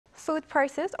food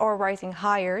prices are rising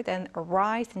higher than a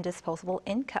rise in disposable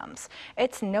incomes.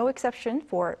 It's no exception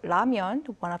for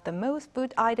ramyeon, one of the most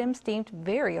food items deemed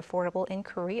very affordable in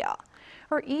Korea.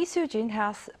 Our Soo-jin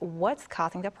has what's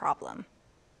causing the problem.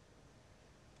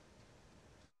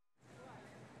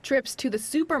 Trips to the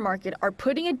supermarket are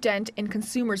putting a dent in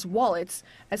consumers' wallets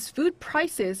as food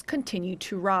prices continue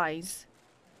to rise.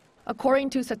 According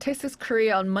to Statistics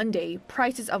Korea on Monday,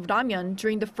 prices of ramyeon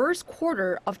during the first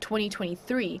quarter of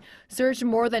 2023 surged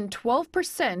more than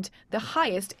 12%, the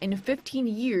highest in 15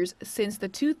 years since the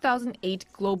 2008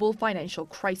 global financial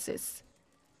crisis.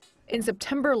 In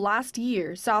September last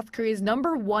year, South Korea's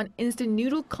 #1 instant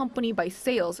noodle company by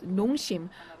sales, Nongshim,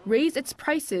 raised its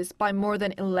prices by more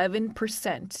than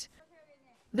 11%.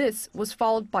 This was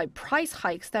followed by price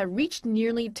hikes that reached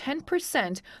nearly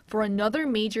 10% for another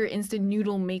major instant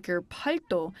noodle maker,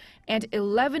 Paldo, and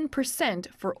 11%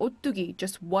 for Ottogi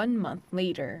just 1 month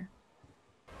later.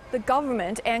 The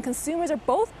government and consumers are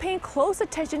both paying close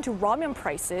attention to ramyeon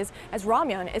prices, as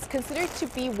ramyeon is considered to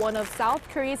be one of South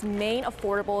Korea's main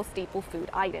affordable staple food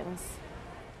items.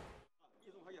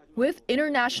 With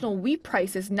international wheat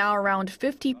prices now around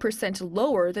 50%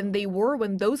 lower than they were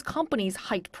when those companies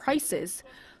hiked prices,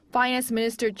 Finance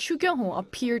Minister Chu Kyung-ho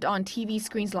appeared on TV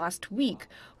screens last week,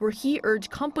 where he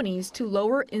urged companies to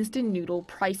lower instant noodle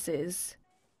prices.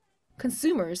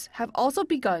 Consumers have also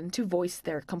begun to voice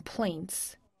their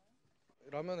complaints.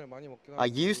 I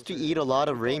used to eat a lot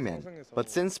of ramen, but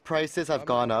since prices have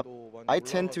gone up, I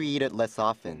tend to eat it less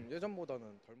often.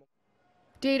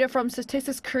 Data from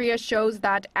Statistics Korea shows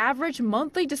that average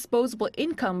monthly disposable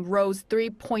income rose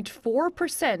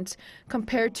 3.4%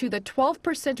 compared to the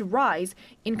 12% rise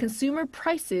in consumer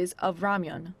prices of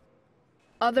ramyeon.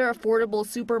 Other affordable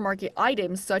supermarket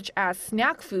items such as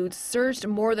snack foods surged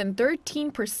more than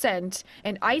 13%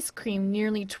 and ice cream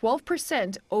nearly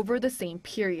 12% over the same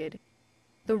period.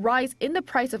 The rise in the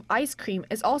price of ice cream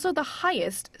is also the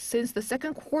highest since the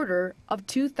second quarter of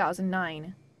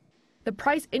 2009. The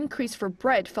price increase for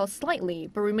bread fell slightly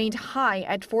but remained high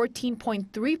at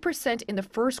 14.3% in the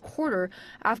first quarter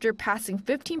after passing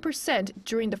 15%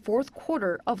 during the fourth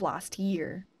quarter of last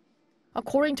year.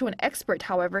 According to an expert,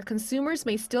 however, consumers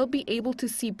may still be able to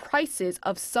see prices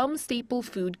of some staple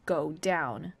food go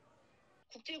down.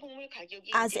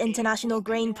 As international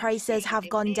grain prices have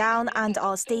gone down and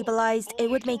are stabilized, it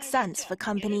would make sense for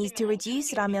companies to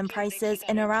reduce ramyeon prices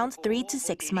in around 3 to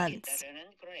 6 months.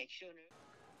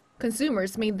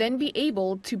 Consumers may then be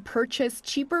able to purchase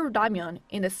cheaper ramyeon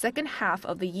in the second half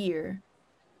of the year.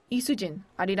 Soo-jin,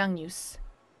 Arirang News.